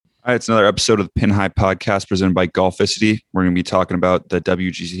All right, it's another episode of the Pin High Podcast presented by Golficity. We're going to be talking about the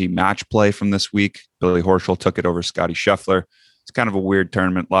WGC match play from this week. Billy Horschel took it over Scotty Scheffler. It's kind of a weird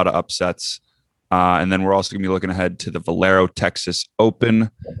tournament, a lot of upsets. And then we're also going to be looking ahead to the Valero Texas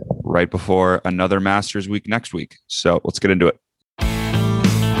Open right before another Masters week next week. So let's get into it.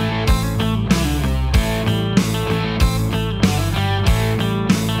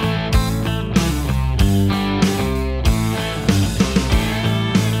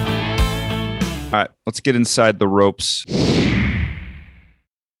 All right, let's get inside the ropes. It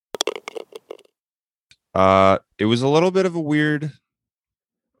was a little bit of a weird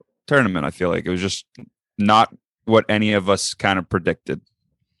tournament, I feel like. It was just not what any of us kind of predicted.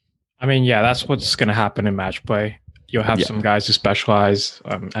 I mean, yeah, that's what's going to happen in match play. You'll have some guys who specialize.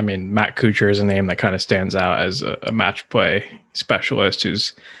 Matt Kuchar is a name that kind of stands out as a match play specialist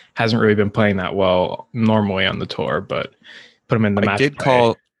who's hasn't really been playing that well normally on the tour, but put him in the match play. I did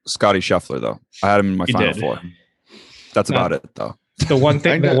call Scotty Scheffler, though. I had him in my final four. That's about it, though. The one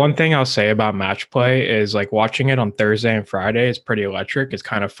thing I'll say about match play is like watching it on Thursday and Friday is pretty electric. It's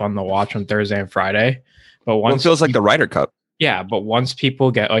kind of fun to watch on Thursday and Friday. But once it feels like the Ryder Cup. Yeah, but once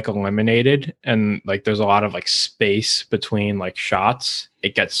people get like eliminated and like there's a lot of like space between like shots,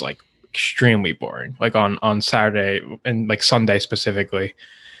 it gets like extremely boring. Like on Saturday and like Sunday specifically,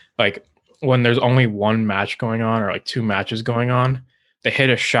 like when there's only one match going on or like two matches going on, they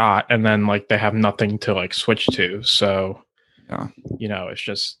hit a shot and then like they have nothing to like switch to. So, it's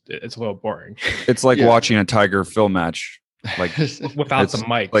a little boring. It's like watching a Tiger Phil match, like without the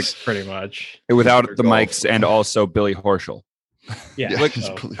mics, like pretty much without the mics and also Billy Horschel. Yeah.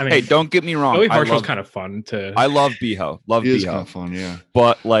 Hey, don't get me wrong. Billy Horschel's kind of fun to. I love Beho. Love Beho. Kind of fun, yeah.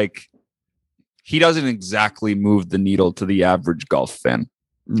 But like, he doesn't exactly move the needle to the average golf fan.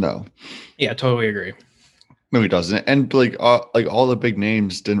 No. Yeah, totally agree. No, he doesn't. And like all the big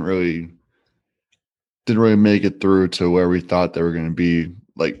names didn't really make it through to where we thought they were going to be.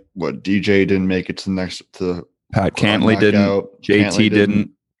 Like what DJ didn't make it to Pat Cantley didn't. JT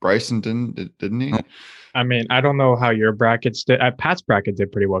didn't. Bryson didn't he? Oh. I mean, I don't know how your brackets did. Pat's bracket did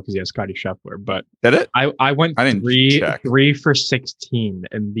pretty well because he has Scotty Scheffler, but did it? I went 3 for 16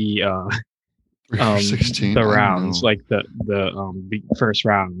 in the 16, the rounds, like the first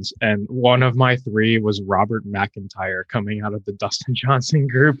rounds, and one of my 3 was Robert McIntyre coming out of the Dustin Johnson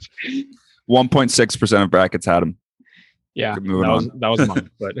group. 1.6% of brackets had him. Yeah, that was mine.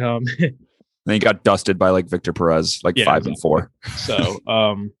 But then he got dusted by like Victor Perez, 5 and 4. So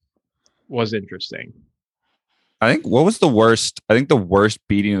was interesting. I think what was the worst? I think the worst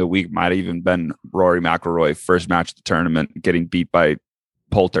beating of the week might have even been Rory McIlroy, first match of the tournament, getting beat by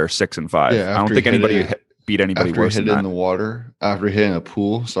Poulter 6 and 5. Yeah, I don't think anybody beat anybody worse than that. In the water after hitting a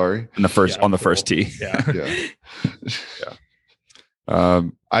pool. Sorry, in the first on the first tee. Yeah.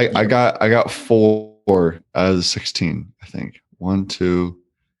 I got 4 out of the 16. I think 1, 2,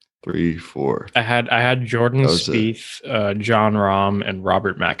 3, 4. I had Jordan Spieth, John Rahm, and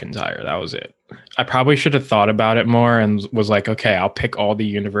Robert McIntyre. That was it. I probably should have thought about it more and was like, okay, I'll pick all the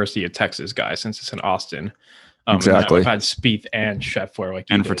University of Texas guys since it's in Austin. Exactly. I've had Spieth and Scheffler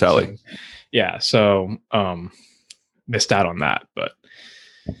and Fratelli. So missed out on that, but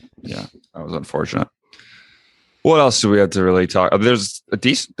yeah, that was unfortunate. What else do we have to really talk?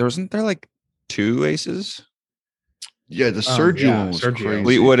 Wasn't there like 2 aces? Yeah, the Sergio one was crazy.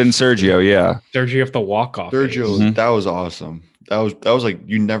 Fleetwood and Sergio, yeah. Sergio off the walk-off. Sergio, that was awesome. That was like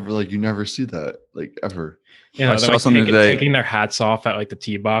you never see that like ever. Yeah, they're like taking their hats off at like the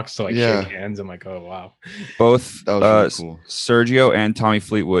tee box to shake hands. I'm like, oh wow. Both that was really cool. Sergio and Tommy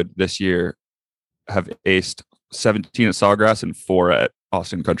Fleetwood this year have aced 17 at Sawgrass and 4 at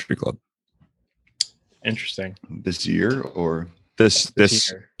Austin Country Club. Interesting. This year or this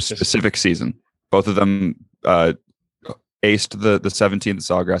specific season. Both of them aced the 17th at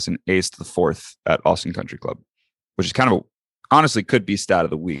Sawgrass and aced the 4th at Austin Country Club, which is kind of honestly could be stat of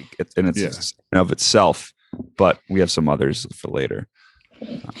the week in of itself. But we have some others for later.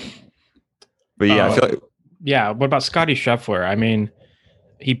 But yeah, I feel like. Yeah, what about Scotty Scheffler? I mean,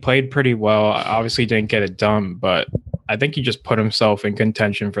 he played pretty well. Obviously, didn't get it done, but I think he just put himself in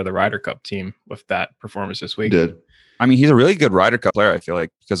contention for the Ryder Cup team with that performance this week. He did. I mean, he's a really good Ryder Cup player, I feel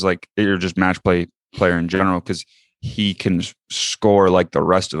like, because like you're just match play player in general, because he can score like the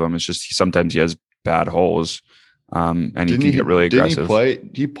rest of them. It's just sometimes he has bad holes, and he can get really aggressive.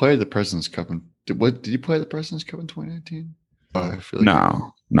 Did he play the President's Cup? Did he play the President's Cup in 2019? I feel like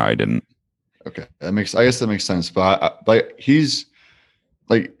no, I didn't. Okay, I guess that makes sense. But he's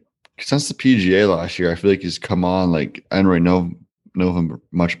like since the PGA last year, I feel like he's come on. Like I didn't really know him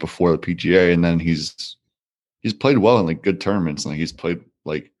much before the PGA, and then he's played well in like good tournaments. Like he's played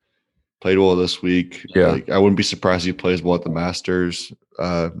like Played well this week. Yeah. Like, I wouldn't be surprised if he plays well at the Masters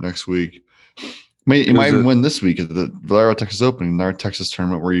next week. He might even win this week at the Valero Texas Open, another Texas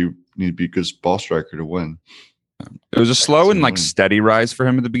tournament where you need to be a good ball striker to win. It was a slow and like steady rise for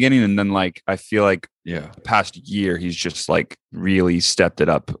him at the beginning, and then like I feel like the past year he's just like really stepped it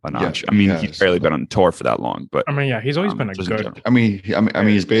up a notch. Yeah, I mean, he's barely been on tour for that long, but I mean, yeah, he's always been a good. I mean,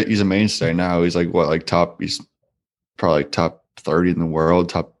 he's a mainstay now. He's like what, like top? He's probably like top 30 in the world,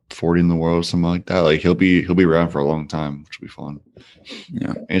 top 40 in the world, something like that. Like he'll be around for a long time, which will be fun.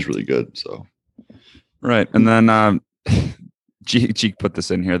 Yeah, and he's really good. So right, and then Cheek put this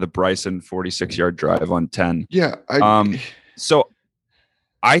in here, the Bryson 46-yard drive on 10. Yeah. So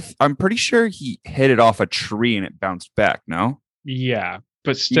I'm pretty sure he hit it off a tree and it bounced back, no? Yeah,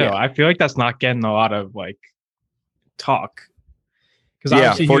 but still, I feel like that's not getting a lot of like talk. Because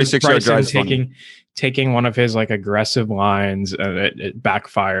obviously 46-yard drive taking one of his like aggressive lines and it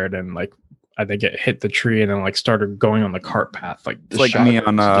backfired and like I think it hit the tree and then like started going on the cart path. Like the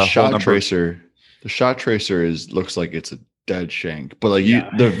shot tracer. The shot tracer looks like it's a dead shank, but like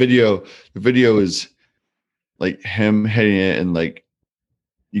the video is like him hitting it and like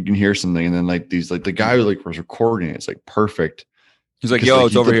you can hear something and then like these like the guy who like was recording it's like perfect. He's like, yo,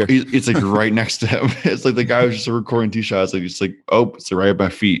 it's over here. It's like right next to him. It's like the guy who's just recording tee shots. Like it's like, oh, it's right at my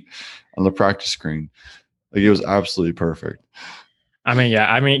feet on the practice screen. Like it was absolutely perfect. I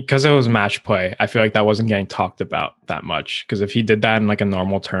mean, because it was match play, I feel like that wasn't getting talked about that much. Because if he did that in like a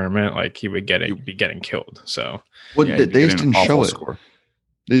normal tournament, like he would be getting killed. So, they just didn't show it.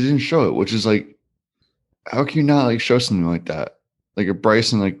 They didn't show it, which is like, how can you not like show something like that? Like a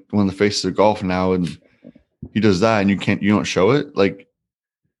Bryson, like one of the faces of golf now, and he does that, and you don't show it. Like,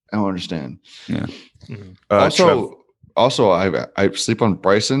 I don't understand. Yeah. Mm-hmm. Also, I sleep on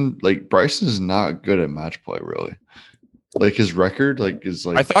Bryson. Like Bryson is not good at match play, really. Like his record, like is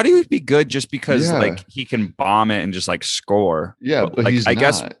like I thought he would be good just because like he can bomb it and just like score. Yeah, but like, he's I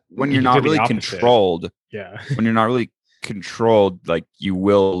guess when you're not really controlled, when you're not really controlled, like you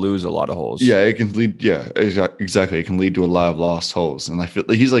will lose a lot of holes. Yeah, it can lead. Yeah, exactly. It can lead to a lot of lost holes, and I feel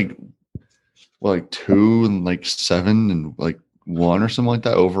like he's like, well, like 2 and like 7 and like 1 or something like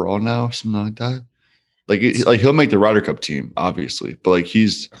that overall now, something like that. Like he'll make the Ryder Cup team, obviously, but like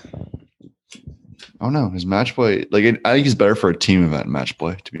I don't know, his match play. Like I think he's better for a team event match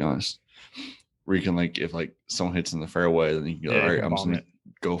play, to be honest. Where you can like if like someone hits in the fairway, then you can go, all right, I'm just gonna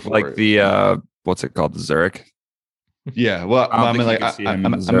go for like it. The what's it called, the Zurich? Yeah, well, I mean, like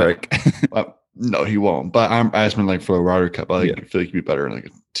I'm Zurich. No, he won't. But I just mean like for a Ryder Cup, I feel like he'd be better in like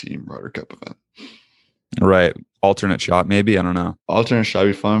a team Ryder Cup event. Right, alternate shot maybe. I don't know. Alternate shot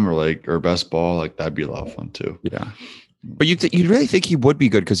would be fun, or best ball, like that'd be a lot of fun too. Yeah, but you really think he would be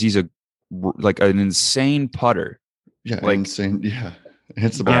good because he's like an insane putter. Yeah, like insane. Yeah, it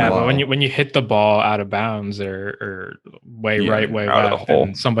hits the ball. Yeah, but when you hit the ball out of bounds or way right, way left,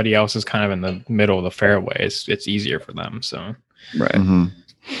 and somebody else is kind of in the middle of the fairway, it's easier for them. So right. Mm-hmm.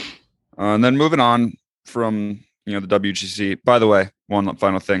 And then moving on from the WGC. By the way, one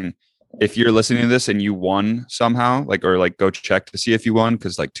final thing: if you're listening to this and you won somehow, go check to see if you won,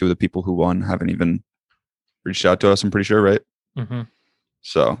 because like 2 of the people who won haven't even reached out to us. I'm pretty sure, right? Mm-hmm.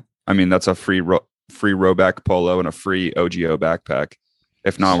 So. I mean, that's a free Rowback polo and a free OGO backpack.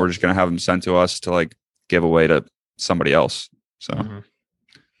 If not, we're just going to have them sent to us to like give away to somebody else. So we'll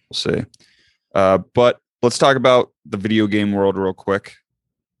see. But let's talk about the video game world real quick.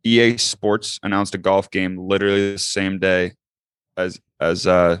 EA Sports announced a golf game literally the same day as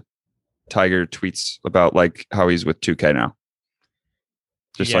Tiger tweets about like how he's with 2K now.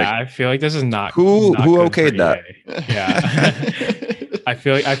 I feel like this is not who okayed that. Yeah. I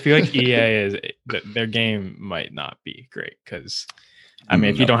feel like EA their game might not be great because I mean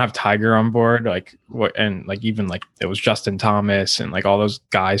if you don't have Tiger on board, like what, and like even like it was Justin Thomas and like all those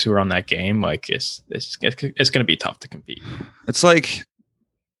guys who were on that game, like it's gonna be tough to compete. It's like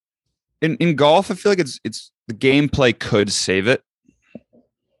in golf, I feel like it's the gameplay could save it.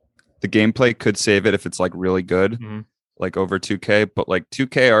 The gameplay could save it if it's like really good, like over 2K, but like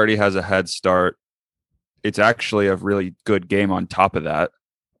 2K already has a head start. It's actually a really good game on top of that.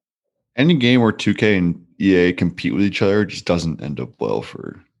 Any game where 2K and EA compete with each other just doesn't end up well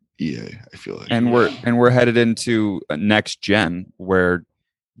for EA, I feel like. And we're headed into a next gen where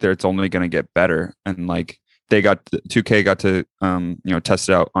it's only going to get better. And like 2K got to test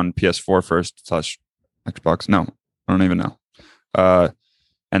it out on PS4 first / Xbox. No, I don't even know.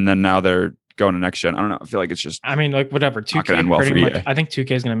 And then now they're going to next gen. I don't know. I feel like it's just. I mean, like whatever. 2K pretty much. I think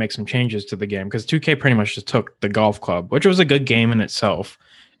 2K is going to make some changes to the game because 2K pretty much just took the golf club, which was a good game in itself,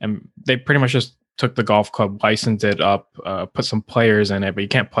 and they pretty much just took the golf club, licensed it up, put some players in it, but you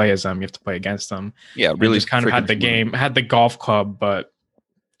can't play as them. You have to play against them. Yeah, really. Just kind of had the game, had the golf club, but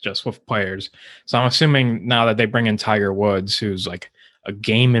just with players. So I'm assuming now that they bring in Tiger Woods, who's like a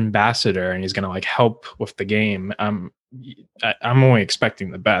game ambassador, and he's going to like help with the game. I'm only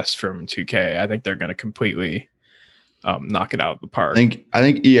expecting the best from 2K. I think they're going to completely knock it out of the park. I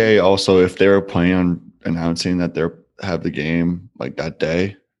think EA also, if they were planning on announcing that they're have the game like that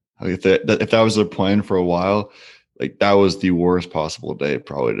day, like if that was their plan for a while, like that was the worst possible day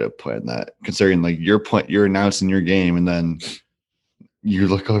probably to plan that, considering like you're announcing your game and then you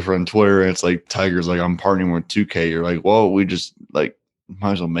look over on Twitter and it's like Tiger's like, I'm partnering with 2K. You're like, well, we just like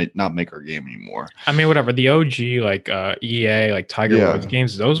might as well not make our game anymore. I mean, whatever. The OG like EA like Tiger Woods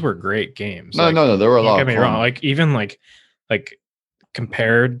games, those were great games. No, there were a lot. Don't get me wrong. Like even like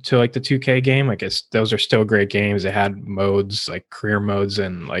compared to like the 2K game, like those are still great games. They had modes like career modes,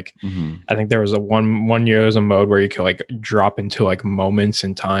 and like I think there was a one year there was a mode where you could like drop into like moments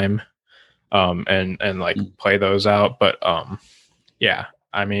in time, and like play those out. But yeah,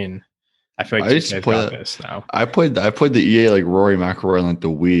 I mean, I feel like I just played this now. I played the EA like Rory McIlroy on like the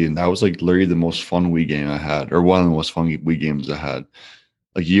Wii, and that was like literally the most fun Wii game I had, or one of the most fun Wii games I had,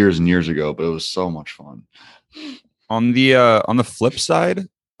 like years and years ago. But it was so much fun. On the flip side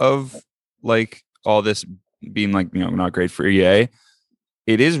of like all this being like, you know, not great for EA,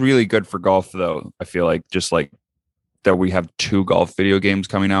 it is really good for golf though. I feel like just like that we have 2 golf video games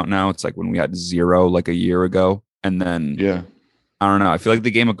coming out now. It's like when we had 0 like a year ago, and then I don't know. I feel like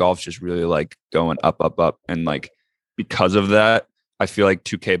the game of golf's just really like going up, and like because of that, I feel like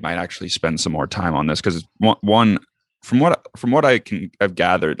 2K might actually spend some more time on this, because one from what I've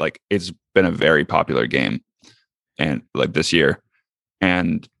gathered, like it's been a very popular game. And like this year,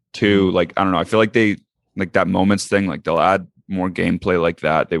 and 2, like I don't know, I feel like they like that moments thing, like they'll add more gameplay like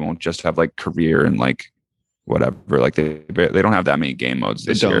that. They won't just have like career and like whatever. Like they don't have that many game modes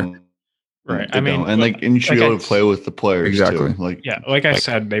this year, right? I mean, and you should be able to play with the players exactly. Too. Like like I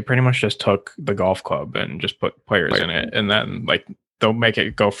said, they pretty much just took the golf club and just put players in it, and then like they'll make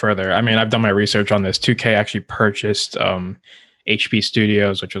it go further. I mean, I've done my research on this. 2K actually purchased HP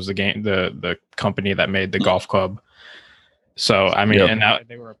Studios, which was the company that made the golf club. So I mean, and now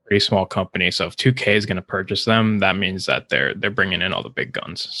they were a pretty small company. So if 2K is going to purchase them, that means that they're bringing in all the big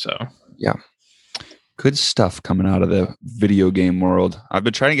guns. So yeah, good stuff coming out of the video game world. I've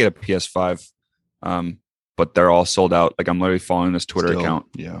been trying to get a PS5, but they're all sold out. Like I'm literally following this Twitter account.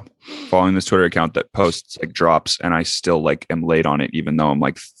 Yeah, following this Twitter account that posts like drops, and I still like am late on it, even though I'm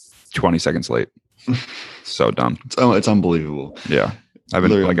like 20 seconds late. So dumb. It's unbelievable. Yeah, I've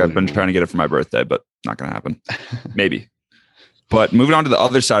been trying to get it for my birthday, but not gonna happen. Maybe. But moving on to the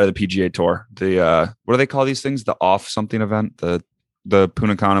other side of the PGA Tour, the what do they call these things? The off something event, the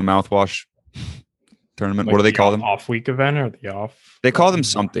Punta Cana mouthwash tournament. Like what do they call them? Off week event or the off? They call them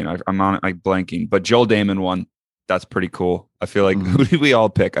something. I'm on like blanking. But Joel Dahmen won. That's pretty cool. I feel like who did we all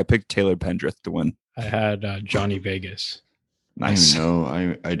pick? I picked Taylor Pendrith to win. I had Johnny Vegas. Nice. No,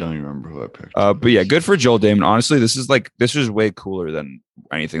 I don't even remember who I picked. But yeah, good for Joel Dahmen. Honestly, this is way cooler than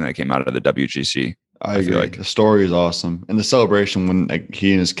anything that came out of the WGC. I agree. Like the story is awesome, and the celebration when like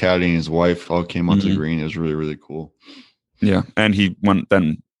he and his caddy and his wife all came onto the green, it was really, really cool. Yeah, and he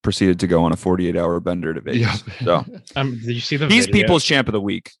then proceeded to go on a 48-hour bender to Vegas. Yeah. So did you see the? He's video? People's Champ of the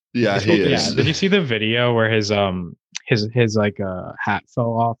Week. Yeah, he is. Yeah. Did you see the video where his like hat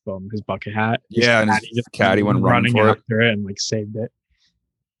fell off, his bucket hat? Yeah, and his caddy went running after it and like saved it.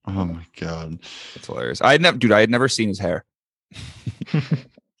 Oh my god, that's hilarious. I had never seen his hair.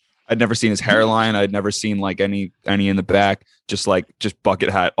 I'd never seen his hairline. I'd never seen like any in the back. Just bucket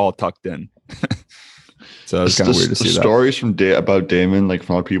hat all tucked in. So it's kind of weird to see that. The stories about Dahmen, like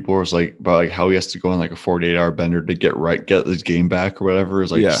from other people, was like about like how he has to go on like a 48-hour bender to get his game back or whatever.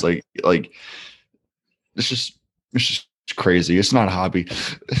 Is like just like it's just crazy. It's not a hobby.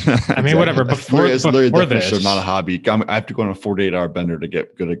 I mean, whatever. Before this, not a hobby. I have to go on a 48-hour bender to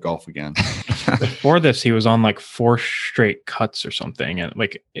get good at golf again. Before this, he was on like 4 straight cuts or something, and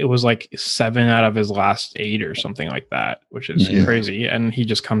like it was like 7 out of his last 8 or something like that, which is crazy. And he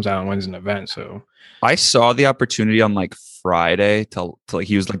just comes out and wins an event. So I saw the opportunity on like Friday to like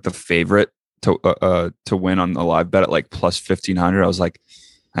he was like the favorite to win on the live bet at like plus 1,500. I was like,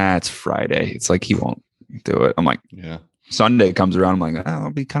 it's Friday. It's like he won't do it. I'm like, yeah. Sunday comes around. I'm like,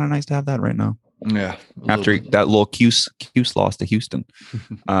 it'll be kind of nice to have that right now. Yeah. After that little Cuse loss to Houston.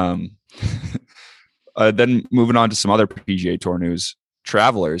 Then moving on to some other PGA Tour news.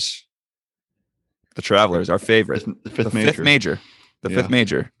 Travelers. The Travelers, our favorite. The fifth major. The fifth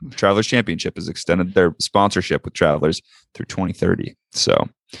major. Travelers Championship has extended their sponsorship with Travelers through 2030. So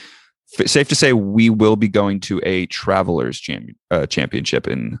safe to say we will be going to a Travelers Championship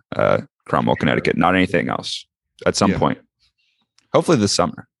in Cromwell, Connecticut. Not anything else at some point. Hopefully this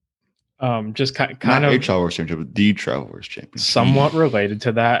summer. Just kind Not of a Travelers Championship, but the Travelers Championship. Somewhat related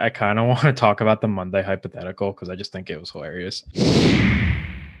to that, I kind of want to talk about the Monday hypothetical because I just think it was hilarious.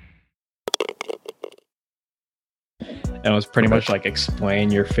 And it was pretty much like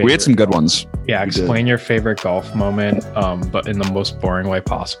explain your favorite. We had some good ones. Yeah, explain your favorite golf moment, but in the most boring way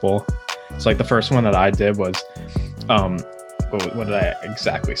possible. So like the first one that I did was, what did I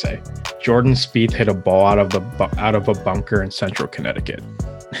exactly say? Jordan Spieth hit a ball out of a bunker in central Connecticut.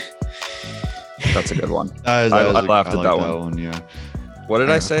 That's a good one. I laughed at that one. Yeah. What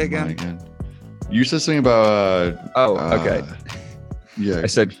did I say again? You said something about. Okay. Yeah. I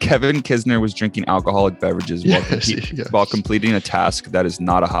said Kevin Kisner was drinking alcoholic beverages while completing a task that is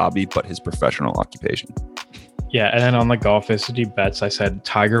not a hobby, but his professional occupation. Yeah, and then on the Golficity bets, I said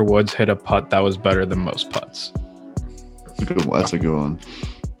Tiger Woods hit a putt that was better than most putts. That's a good one.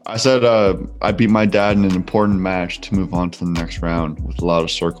 I said I beat my dad in an important match to move on to the next round with a lot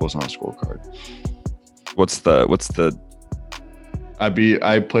of circles on a scorecard. What's the?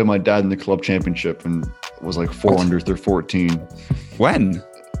 I played my dad in the club championship and was like 4 under through 14. When?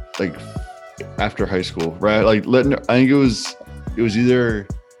 Like after high school, right? Like I think it was either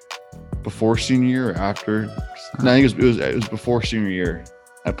before senior year or after. No, I think it was before senior year.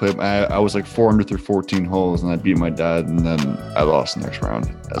 I was like 4 under through 14 holes, and I beat my dad, and then I lost the next round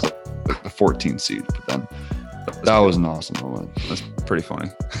as like the 14th seed. But then that was an awesome moment. That's pretty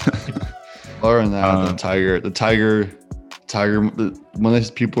funny. Other than that, the Tiger. When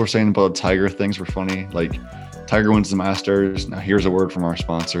these people were saying about Tiger things were funny. Like Tiger wins the Masters. Now here's a word from our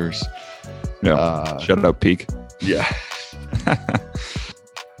sponsors. Yeah. Shut up, Peak. Yeah.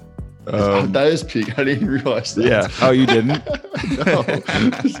 That is Peak. I didn't realize that. Yeah. Oh, you didn't? No.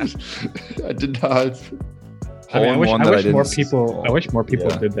 I did not. I wish more people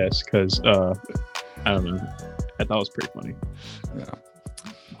did this because I don't know. I thought it was pretty funny. Yeah.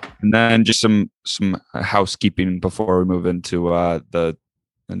 And then just some housekeeping before we move into the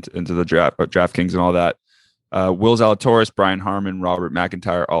DraftKings and all that. Will Zalatoris, Brian Harmon, Robert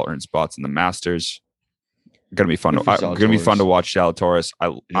McIntyre all earned spots in the Masters. Gonna be fun to watch Zalatoris.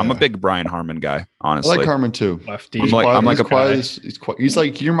 I'm a big Brian Harmon guy, honestly. I like Harmon too. Lefty. Harmon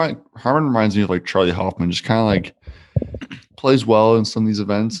reminds me of like Charlie Hoffman, just kind of like plays well in some of these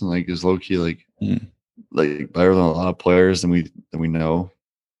events and like is low key like better than a lot of players than we know.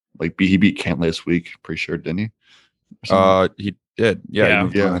 Like he beat Cantlay this week, pretty sure, didn't he? He did. Yeah, he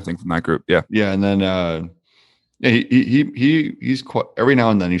moved on, I think, from that group. Yeah. Yeah, and then he's quite, every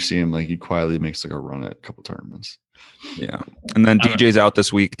now and then you see him like he quietly makes like a run at a couple tournaments. Yeah. And then DJ's out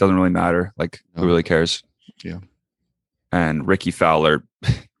this week. Doesn't really matter. Like who really cares? Yeah. And Ricky Fowler.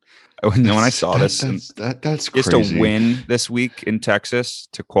 When I saw this, that's crazy. Just to win this week in Texas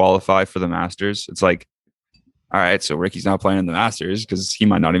to qualify for the Masters. It's like, all right, so Ricky's not playing in the Masters because he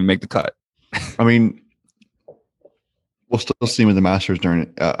might not even make the cut. I mean, we'll still see him in the Masters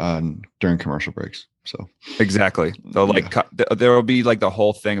during commercial breaks. So exactly, they'll there will be like the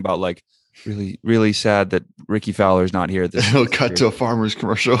whole thing about like really, really sad that Ricky Fowler's not here. He'll cut to a Farmers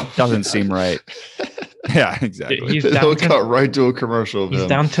commercial. Doesn't seem right. Yeah, exactly. He'll cut right to a commercial. He's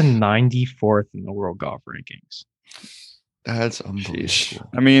down to 94th in the world golf rankings. That's unbelievable.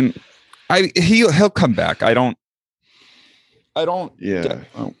 I mean, he'll come back. I don't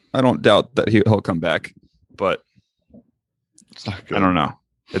doubt that he'll come back, but it's not good. I don't know.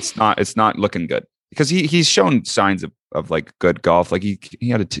 It's not looking good because he's shown signs of like good golf. Like he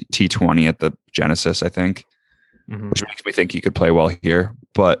had a T20 at the Genesis, I think, which makes me think he could play well here,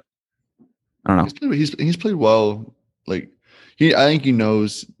 but I don't know. He's played well. Like I think he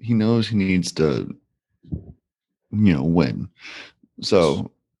knows he needs to, win.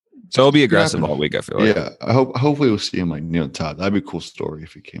 So he'll be aggressive all week, I feel like. Yeah. Hopefully we'll see him like near the top. That'd be a cool story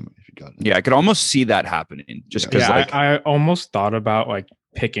if he got it. Yeah, I could almost see that happening just because I almost thought about like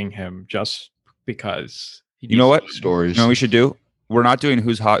picking him just because you know what? Stories. You know what we should do? We're not doing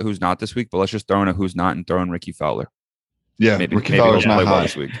who's hot, who's not this week, but let's just throw in a who's not and throw in Ricky Fowler. Yeah, Ricky Fowler's not hot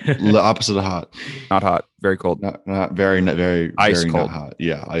this week. The opposite of hot. Not hot. Very cold. Not very ice cold. Not hot.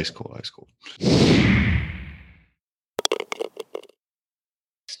 Yeah, ice cold.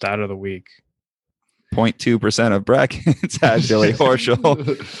 Stat of the week. 0.2% of brackets had Billy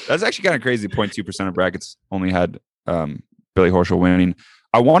Horschel. That's actually kind of crazy. 0.2% of brackets only had Billy Horschel winning.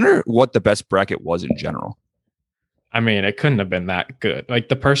 I wonder what the best bracket was in general. I mean, it couldn't have been that good. Like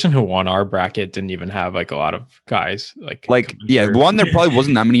the person who won our bracket didn't even have like a lot of guys. Like yeah, one, there probably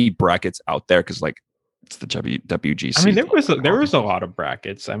wasn't that many brackets out there because like It's the WGC. I mean, there was a lot of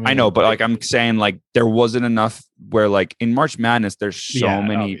brackets. I mean, I know, but like I'm saying, like there wasn't enough where like in March Madness, there's so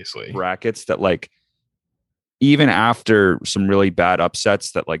many obviously. brackets that like even after some really bad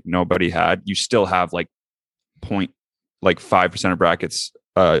upsets that like nobody had, you still have like 5% of brackets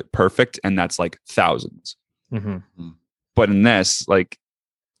perfect, and that's like thousands. Mm-hmm. But in this, like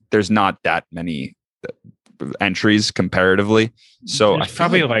there's not that many entries comparatively, so it's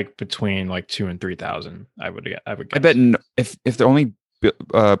probably like between like 2,000 and 3,000. I would guess. I bet if they're only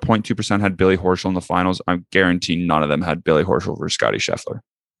 0.2% had Billy Horschel in the finals, I guarantee none of them had Billy Horschel versus Scotty Scheffler.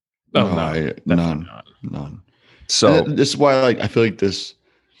 Oh no, none. So this is why like I feel like this,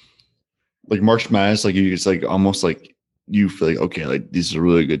 like March Madness, like it's like almost like you feel like okay, like these are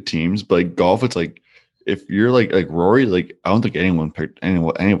really good teams, but like golf, it's like if you're like Rory, like I don't think any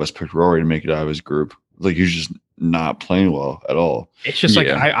of us picked Rory to make it out of his group. Like he's just not playing well at all. It's just like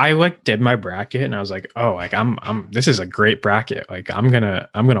I like did my bracket and I was like, oh, like I'm this is a great bracket. Like I'm gonna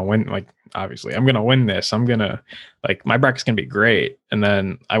win. Like obviously I'm gonna win this. I'm gonna like my bracket's gonna be great. And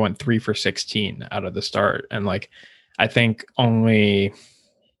then I went 3 for 16 out of the start, and like I think only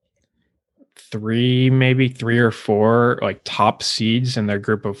maybe three or four like top seeds in their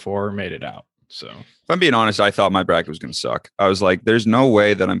group of 4 made it out. So if I'm being honest, I thought my bracket was going to suck. I was like, there's no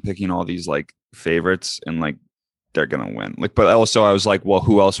way that I'm picking all these like favorites and like they're going to win. Like, but also I was like, well,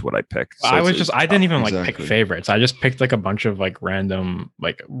 who else would I pick? So I didn't even like pick favorites. I just picked like a bunch of like random,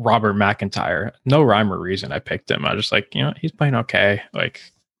 like Robert McIntyre. No rhyme or reason I picked him. I was just like, he's playing okay. Like,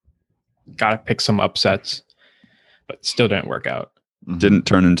 got to pick some upsets, but still didn't work out. Didn't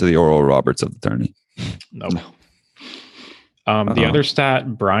turn into the Oral Roberts of the tourney. Nope. No. The other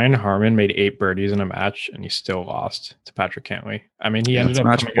stat, Brian Harman made 8 birdies in a match, and he still lost to Patrick Cantley. I mean, he ended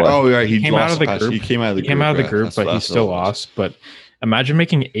up coming out. Oh, yeah, he came out of the group. He came out of the group, but he still lost. But imagine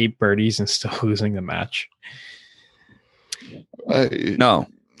making 8 birdies and still losing the match. No.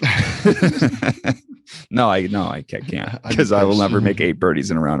 No, I can't because I will never make 8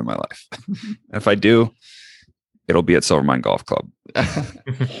 birdies in a round in my life. If I do, it'll be at Silvermine Golf Club.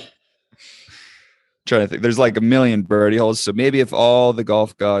 Trying to think, there's like a million birdie holes, so maybe if all the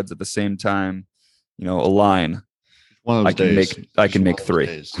golf gods at the same time, align, I can make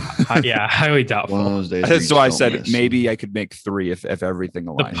 3. Yeah, highly doubtful. One of those days. So I said maybe I could make 3 if everything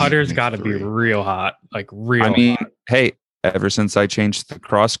aligns. The putter's got to be real hot, like real. I mean, hot. Hey, ever since I changed the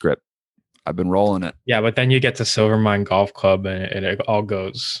cross grip, I've been rolling it. Yeah, but then you get to Silvermine Golf Club and it all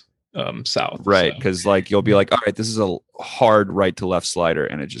goes south. Right, because like you'll be like, all right, this is a hard right to left slider,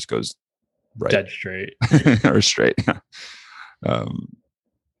 and it just goes right. Dead straight. Or straight.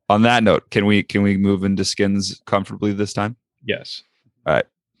 On that note, can we move into skins comfortably this time? Yes. All right.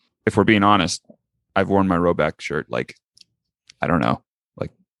 If we're being honest, I've worn my Roback shirt like, I don't know,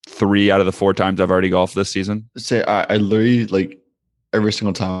 like 3 out of the 4 times I've already golfed this season. Say I literally like every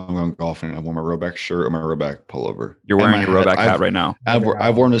single time I'm going golfing, I wear my Roback shirt or my Roback pullover. You're wearing your Roback hat right now.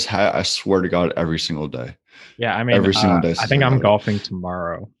 I've worn this hat, I swear to God, every single day. Yeah, I mean, every single day. I think I'm golfing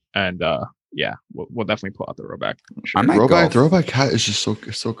tomorrow, and yeah, we'll definitely pull out the Roback. Sure. The Roback hat is just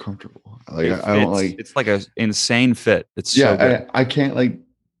so comfortable. Like I don't like. It's like an insane fit. It's so good. I can't like.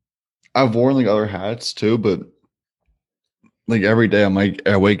 I've worn like other hats too, but like every day I'm like,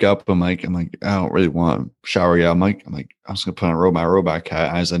 I wake up, I'm like, I don't really want to shower yet. I'm like, I'm just gonna put on my Roback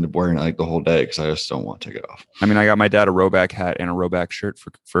hat. I just end up wearing it like the whole day because I just don't want to take it off. I mean, I got my dad a Roback hat and a Roback shirt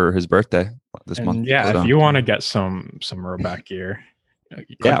for his birthday this month. Yeah, so. If you want to get some Roback gear.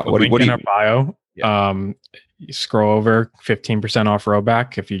 Yeah, what do you in our bio? Yeah. You scroll over 15% off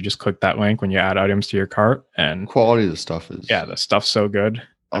Roback if you just click that link when you add items to your cart, and quality of the stuff is the stuff's so good.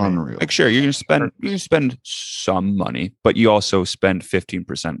 Unreal. Like sure, you're gonna spend some money, but you also spend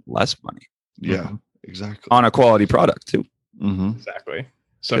 15% less money. Yeah, exactly. On a quality product too. Mm-hmm. Exactly.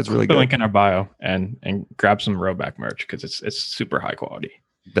 So it's really the good. Link in our bio and grab some Roback merch because it's super high quality.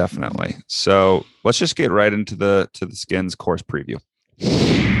 Definitely. So let's just get right into the skins course preview.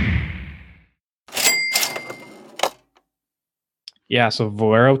 Yeah, so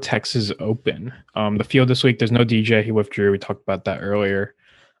Valero Texas Open. The field this week, there's no DJ. He withdrew. We talked about that earlier.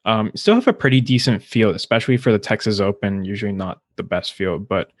 Still have a pretty decent field, especially for the Texas Open. Usually not the best field,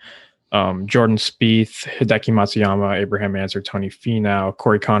 but Jordan Spieth, Hideki Matsuyama, Abraham Ancer, Tony Finau,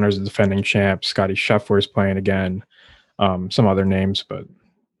 Corey Connors, the defending champ, Scotty Scheffler is playing again. Some other names, but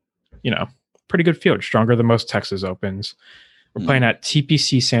pretty good field. Stronger than most Texas Opens. We're playing at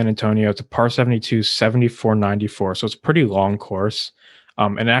TPC San Antonio. It's a par 72, 74-94. So it's a pretty long course.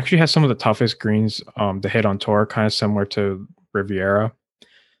 And it actually has some of the toughest greens to hit on tour, kind of similar to Riviera.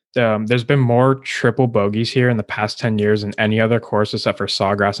 there's been more triple bogeys here in the past 10 years than any other course except for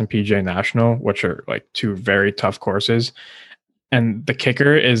Sawgrass and PGA National, which are like two very tough courses. And the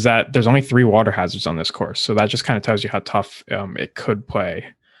kicker is that there's only 3 water hazards on this course. So that just kind of tells you how tough it could play.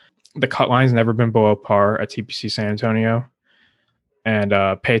 The cut line's never been below par at TPC San Antonio. And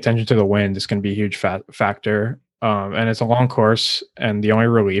pay attention to the wind. It's going to be a huge factor. And it's a long course. And the only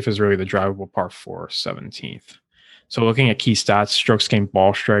relief is really the drivable par 4 17th. So looking at key stats, strokes gained,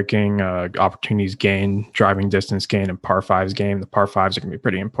 ball striking, opportunities gained, driving distance gained, and par 5s gained. The par 5s are going to be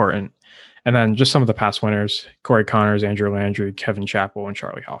pretty important. And then just some of the past winners: Corey Connors, Andrew Landry, Kevin Chappell, and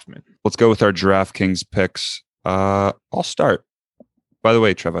Charlie Hoffman. Let's go with our DraftKings picks. I'll start. By the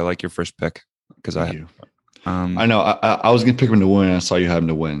way, Trev, I like your first pick because I know I was gonna pick him to win. And I saw you have him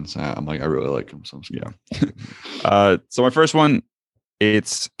to win. So I'm like, I really like him. So yeah. So my first one,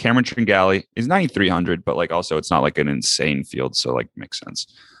 it's Cameron Tringale. He's 9,300, but like also it's not like an insane field, so like makes sense.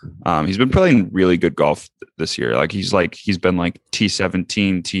 He's been playing really good golf this year. Like he's been like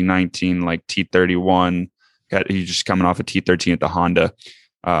T17, T19, like T31. He's just coming off a T13 at the Honda,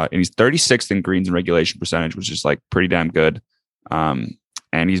 and he's 36th in greens and regulation percentage, which is like pretty damn good.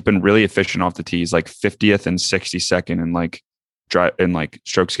 And he's been really efficient off the tee. He's like 50th and 62nd in like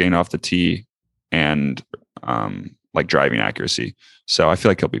strokes gained off the tee and like driving accuracy. So I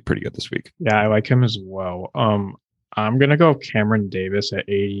feel like he'll be pretty good this week. Yeah, I like him as well. I'm gonna go Cameron Davis at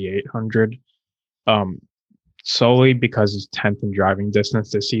 8,800. Solely because he's 10th in driving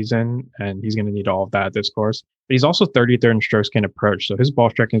distance this season, and he's gonna need all of that at this course. But he's also 33rd in strokes gained approach, so his ball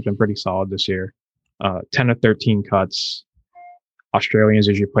striking has been pretty solid this year. 10 of 13 cuts. Australians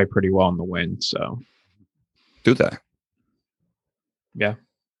usually play pretty well in the wind, so do they? Yeah.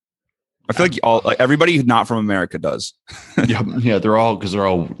 I feel like everybody not from America does. yeah, they're all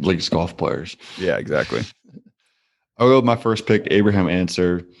like golf players. Yeah, exactly. I'll go with my first pick, Abraham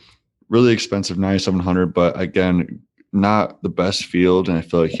Answer. Really expensive, 9,700, but again, not the best field. And I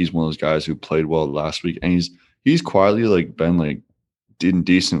feel like he's one of those guys who played well last week, and he's quietly like been like in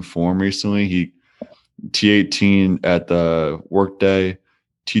decent form recently. He T18 at the Workday,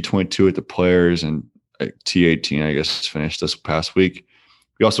 T22 at the Players, and T18 I guess finished this past week.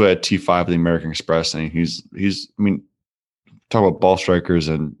 We also had T5 at the American Express, and he's I mean, talk about ball strikers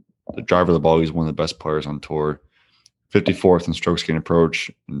and the driver of the ball. He's one of the best players on tour. 54th in strokes gained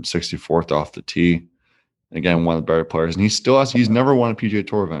approach and 64th off the tee. Again, one of the better players, and he's never won a PGA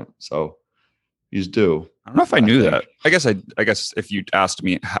Tour event, so he's due. I don't know if I knew that. I guess if you asked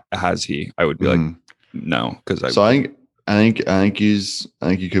me, has he, I would be like, no, because I think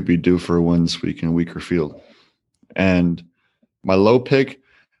he could be due for a win this week in a weaker field. And my low pick,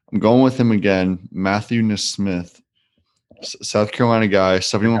 I'm going with him again, Matthew Nesmith, South Carolina guy,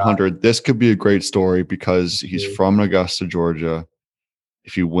 7,100. This could be a great story because he's from Augusta, Georgia.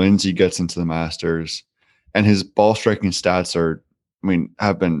 If he wins, he gets into the Masters, and his ball striking stats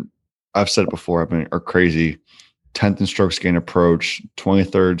I've said it before, are crazy. 10th in strokes gained approach,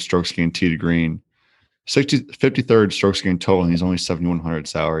 23rd strokes gained tee to green, 53rd strokes gained total, and he's only 7,100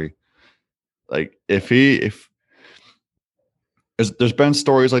 salary. Like there's been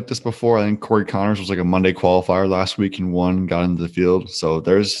stories like this before. I think Corey Connors was like a Monday qualifier last week and won, got into the field. So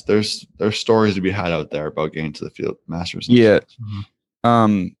there's stories to be had out there about getting to the field, Masters. Yeah.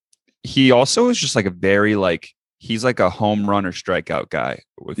 He also is just like a very he's like a home run or strikeout guy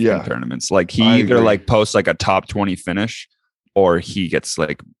with tournaments. Like he either like posts like a top 20 finish or he gets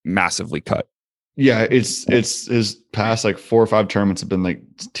like massively cut. Yeah, it's his past like 4 or 5 tournaments have been like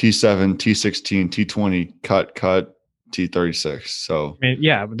T7, T16, T20, cut, T36. So I mean,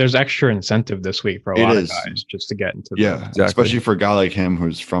 yeah, but there's extra incentive this week for a lot of guys just to get into exactly. Especially for a guy like him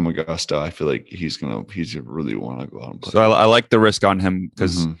who's from Augusta. I feel like he's really want to go out and play. So I like the risk on him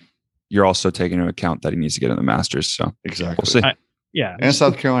because you're also taking into account that he needs to get in the Masters. So exactly, we'll see. And a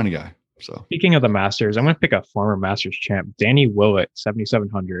South Carolina guy. So speaking of the Masters, I'm going to pick a former Masters champ, Danny Willett,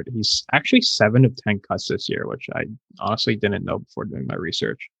 7,700. He's actually 7 of 10 cuts this year, which I honestly didn't know before doing my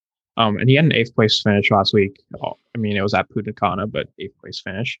research. And he had an 8th place finish last week. I mean, it was at Punta Cana, but 8th place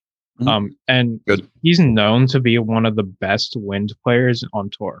finish. And he's known to be one of the best wind players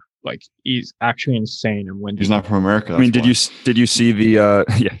on tour. Like he's actually insane in wind. He's not from America. I mean, did you see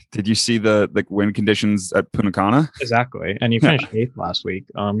the wind conditions at Punta Cana? Exactly. And he finished 8th last week.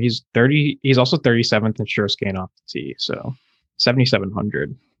 He's also 37th in strokes gained off the tee. So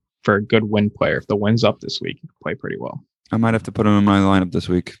 7,700 for a good wind player. If the wind's up this week, he can play pretty well. I might have to put him in my lineup this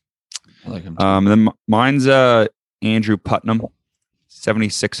week. I like him. Then mine's Andrew Putnam,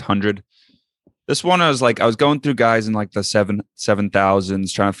 7,600. This one I was going through guys in like the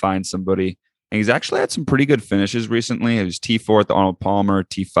 7,000s trying to find somebody, And he's actually had some pretty good finishes recently. It was T4 at the Arnold Palmer,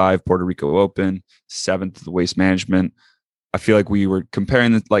 T5 Puerto Rico Open, 7th at the Waste Management. I feel like we were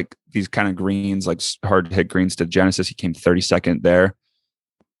comparing these kind of greens, like hard to hit greens, to Genesis. He came 32nd there.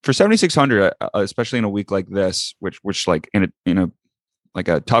 For 7,600, especially in a week like this, which like in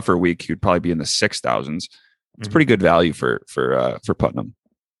a tougher week, he would probably be in the 6,000s. It's pretty good value for Putnam.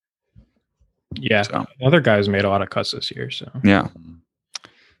 Yeah, so. Other guys made a lot of cuts this year. So yeah.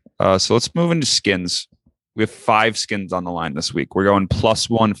 So let's move into skins. We have 5 skins on the line this week. We're going plus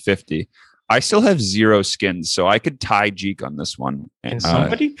 150. I still have 0 skins, so I could tie Jeek on this one. Can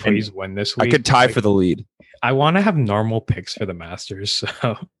somebody please win this week? I could tie for the lead. I want to have normal picks for the Masters,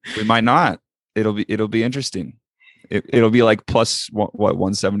 so we might not. It'll be interesting. It'll be like plus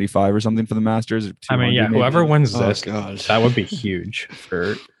 175 or something for the Masters. I mean, yeah, whoever wins this, that would be huge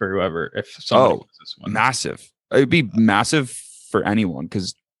for whoever. If somebody wins this one, massive. It'd be massive for anyone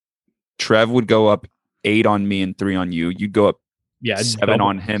because Trev would go up 8 on me and 3 on you. You'd go up 7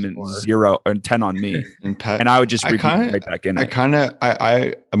 on him and 0 and 10 on me. And I would just right back in.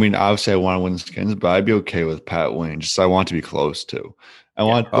 I mean, obviously I want to win the skins, but I'd be okay with Pat winning. Just I want to be close to.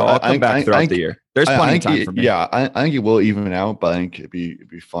 I'll come back throughout the year. There's plenty of time for me. Yeah, I think it will even out, but I think it'd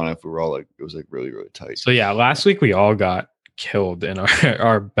be fun if we were all like it was like really, really tight. So yeah, last week we all got killed in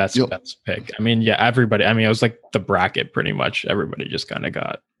our best bets pick. I mean, yeah, everybody. I mean, it was like the bracket pretty much. Everybody just kind of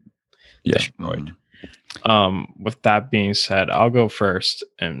got destroyed. With that being said, I'll go first.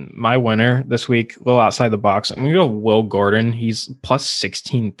 And my winner this week, a little outside the box, I'm gonna go Will Gordon. He's plus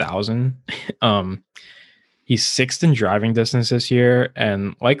 16,000. He's 6th in driving distance this year,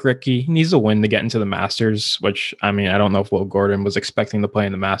 and like Ricky, he needs a win to get into the Masters. Which I mean, I don't know if Will Gordon was expecting to play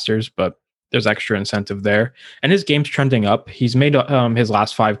in the Masters, but there's extra incentive there. And his game's trending up. He's made his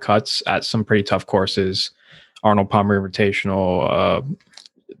last 5 cuts at some pretty tough courses: Arnold Palmer Invitational,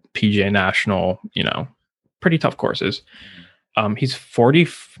 PGA National. Pretty tough courses. He's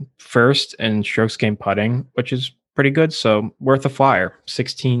 41st in strokes gained putting, which is pretty good. So worth a flyer.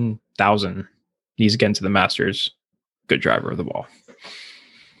 16,000. He's getting to the Masters. Good driver of the ball.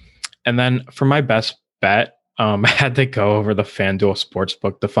 And then for my best bet, I had to go over the FanDuel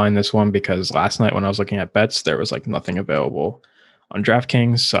Sportsbook to find this one because last night when I was looking at bets, there was like nothing available on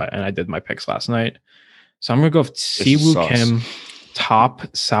DraftKings. And I did my picks last night. So I'm going to go with Siwoo Kim,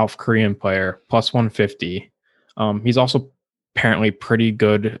 top South Korean player, plus 150. He's also apparently pretty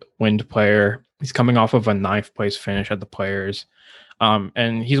good wind player. He's coming off of a 9th place finish at the Players.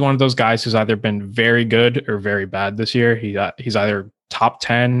 And he's one of those guys who's either been very good or very bad this year. He's either top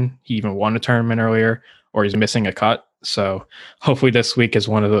 10, he even won a tournament earlier, or he's missing a cut. So hopefully this week is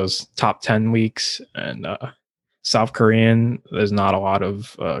one of those top 10 weeks. And South Korean, there's not a lot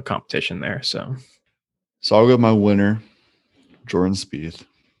of competition there. So I'll go with my winner, Jordan Spieth.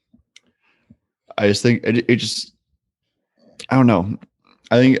 I just think I don't know.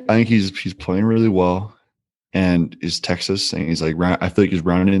 I think he's playing really well. And is Texas, and he's like, I feel like he's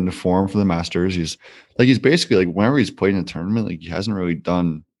rounding into form for the Masters. He's basically like whenever he's played in a tournament, like he hasn't really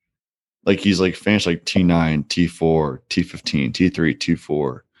done, like he's like finished like T9, T4, T15, T3,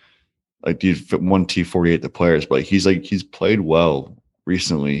 T4, like he won T48 at the Players, but he's played well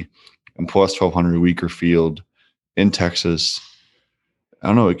recently, and plus 1,200 weaker field in Texas. I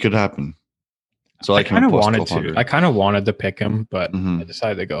don't know, it could happen. So I kind of wanted to pick him, but I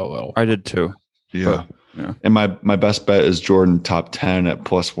decided to go a little. I did too. Yeah. Yeah. And my best bet is Jordan top 10 at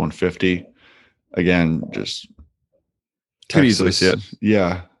plus 150. Again, just could easily see it.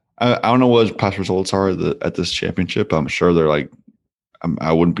 Yeah. I don't know what his past results are at this championship. I'm sure they're like,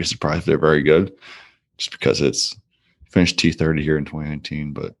 I wouldn't be surprised if they're very good just because it's finished T30 here in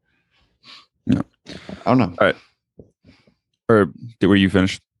 2019. But yeah, I don't know. All right. Or were you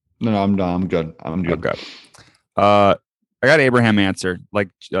finished? No, I'm done. I'm good. Okay. I got Abraham Answer, like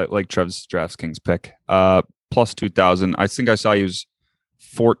Trev's DraftKings pick, plus 2,000. I think I saw he was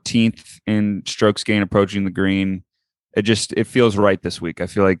 14th in strokes gain approaching the green. It feels right this week. I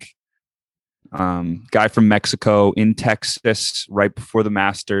feel like guy from Mexico in Texas right before the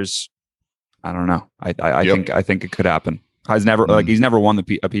Masters. I don't know. I think it could happen. He's never won a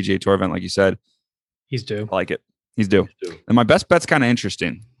PGA Tour event like you said. He's due. I like it. He's due. And my best bet's kind of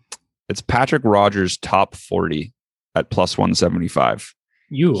interesting. It's Patrick Rogers top 40. At plus 175.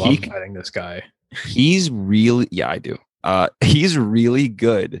 You love betting this guy. He's really, I do. He's really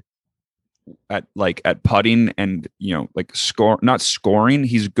good at putting and not scoring.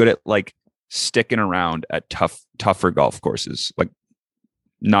 He's good at like sticking around at tougher golf courses, like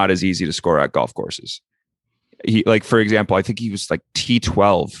not as easy to score at golf courses. He for example, I think he was like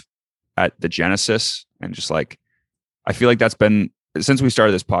T12 at the Genesis, and just like I feel like that's been since we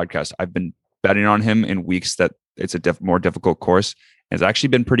started this podcast. I've been betting on him in weeks that it's a more difficult course. It's actually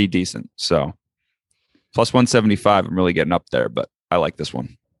been pretty decent. So plus 175, I'm really getting up there, but I like this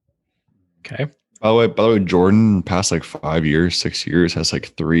one. Okay. By the way, Jordan past like 5 years, 6 years has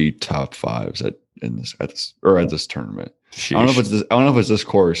like 3 top 5s at this tournament. Sheesh. I don't know if it's this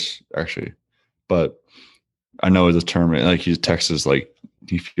course actually, but I know it's this tournament. Like he's Texas, like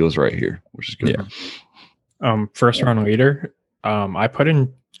he feels right here, which is good. Yeah. First round leader. I put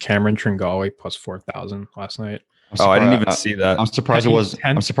in Cameron Tringale plus 4,000 last night. I didn't even see that. I'm surprised it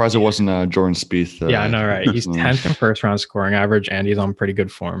wasn't Jordan Spieth. Yeah, I know, right? He's 10th in first round scoring average, and he's on pretty good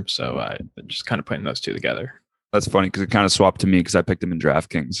form. So I just kind of putting those two together. That's funny because it kind of swapped to me because I picked him in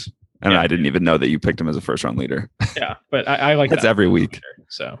DraftKings, and I didn't even know that you picked him as a first round leader. Yeah, but I like that's that every week. Sure,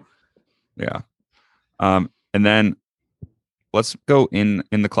 so yeah, and then let's go in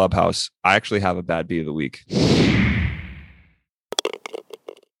the clubhouse. I actually have a bad beat of the week.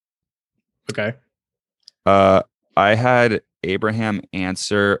 Okay. I had Abraham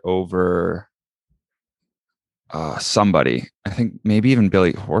answer over somebody. I think maybe even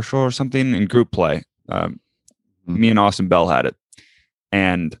Billy Horschel or something in group play. Me and Austin Bell had it.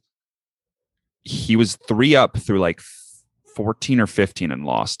 And he was 3 up through like 14 or 15 and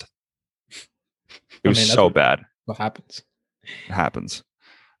lost. It was so bad. What happens? It happens.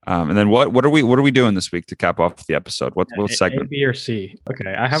 And then what are we doing this week to cap off the episode? What segment? A, B, or C?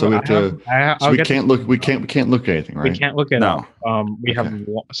 Okay, I have. So we can't look. We can't look at anything, right? We can't look at we have.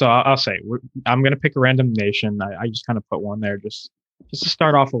 So I'll say I'm gonna pick a random nation. I just kind of put one there just to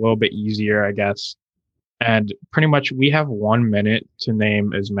start off a little bit easier, I guess. And pretty much we have 1 minute to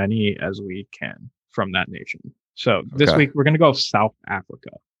name as many as we can from that nation. So this week we're gonna go South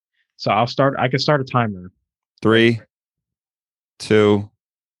Africa. So I can start a timer. 3, 2,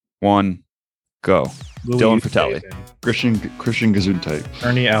 1, go. Dylan Fratelli. Christian Gesundheit.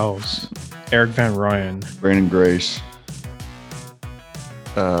 Ernie Els. Eric Van Rooyen. Brandon Grace.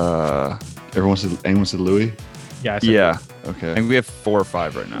 Anyone said Louis? Yeah. Yeah. Okay. I think we have 4 or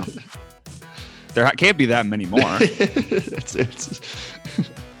 5 right now. There can't be that many more.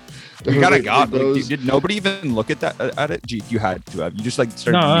 You kind of got those. Did nobody even look at it? Gee, you had to have. You just like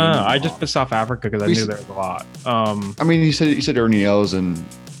started. No. I just put South Africa because I knew there was a lot. I mean, you said Ernie Els and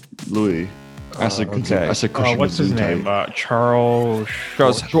Louis. I said Christian. What's his name? Charles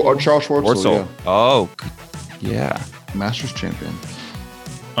Schwartzel. Yeah. Oh, yeah. Masters champion.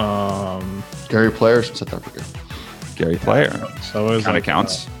 Gary Player's from South Africa. Gary Player. So it was kind of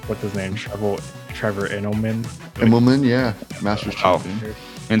counts. What's his name? Trevor Immelman. Immelman, yeah. Masters champion.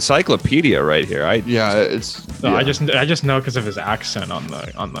 Encyclopedia right here. I just know because of his accent on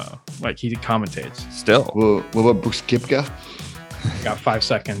the like he commentates. Still. What about Brooks Koepka? Got 5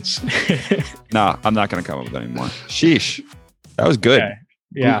 seconds. Nah, I'm not gonna come up with any more. Sheesh. That was good. Okay.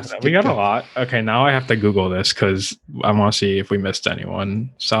 Yeah, we got a lot. Okay, now I have to Google this because I want to see if we missed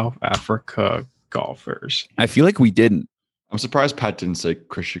anyone. South Africa golfers. I feel like we didn't. I'm surprised Pat didn't say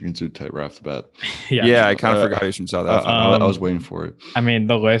Christian Gesundheit right off the bat. Yeah, I kind of forgot he was from South Africa. I was waiting for it. I mean,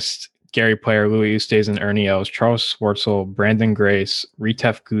 the list: Gary Player, Louis Oosthuizen, Ernie Els, Charles Schwartzel, Brandon Grace,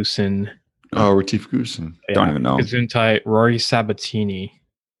 Retief Goosen. Retief Goosen. Yeah, don't even know. Gesundheit, Rory Sabatini.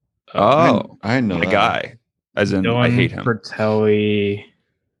 I know the guy. As in, Dylan I hate him. Fratelli.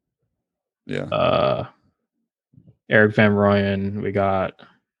 Yeah. Eric Van Rooyen. We got.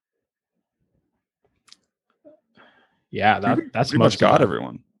 Yeah, that's pretty much got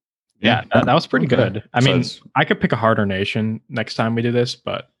everyone. Yeah, that was pretty good. I mean, I could pick a harder nation next time we do this,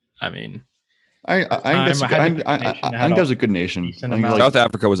 but I mean, I think that was a good nation. South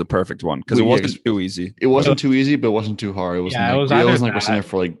Africa was a perfect one because it wasn't too easy. It wasn't too easy, but it wasn't too hard. It wasn't. Yeah, it wasn't like that. we're sitting there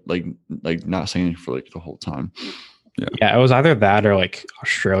for like not singing for like the whole time. Yeah, it was either that or like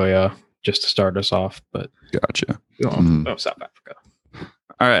Australia just to start us off. But gotcha. South Africa.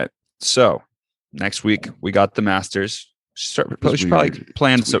 All right, so. Next week we got the Masters. We should probably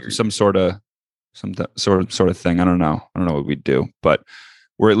plan some sort of thing. I don't know what we'd do, but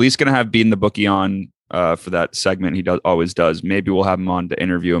we're at least gonna have Beating the Bookie on for that segment. He always does. Maybe we'll have him on to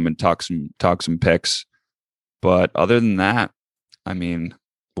interview him and talk some picks. But other than that, I mean,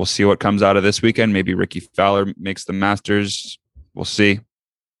 we'll see what comes out of this weekend. Maybe Ricky Fowler makes the Masters. We'll see.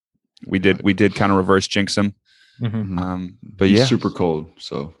 We did kind of reverse jinx him. Mm-hmm. But he's yeah, super cold.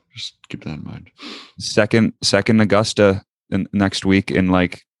 So just keep that in mind. Second Augusta next week in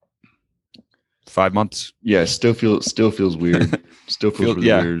like 5 months. Yeah, still feels weird. Still feels really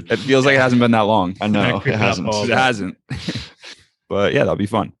weird. It feels like it hasn't been that long. I know it hasn't. It hasn't. But yeah, that'll be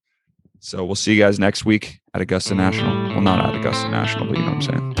fun. So we'll see you guys next week at Augusta National. Well, not at Augusta National, but you know what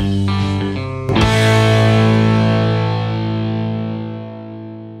I'm saying.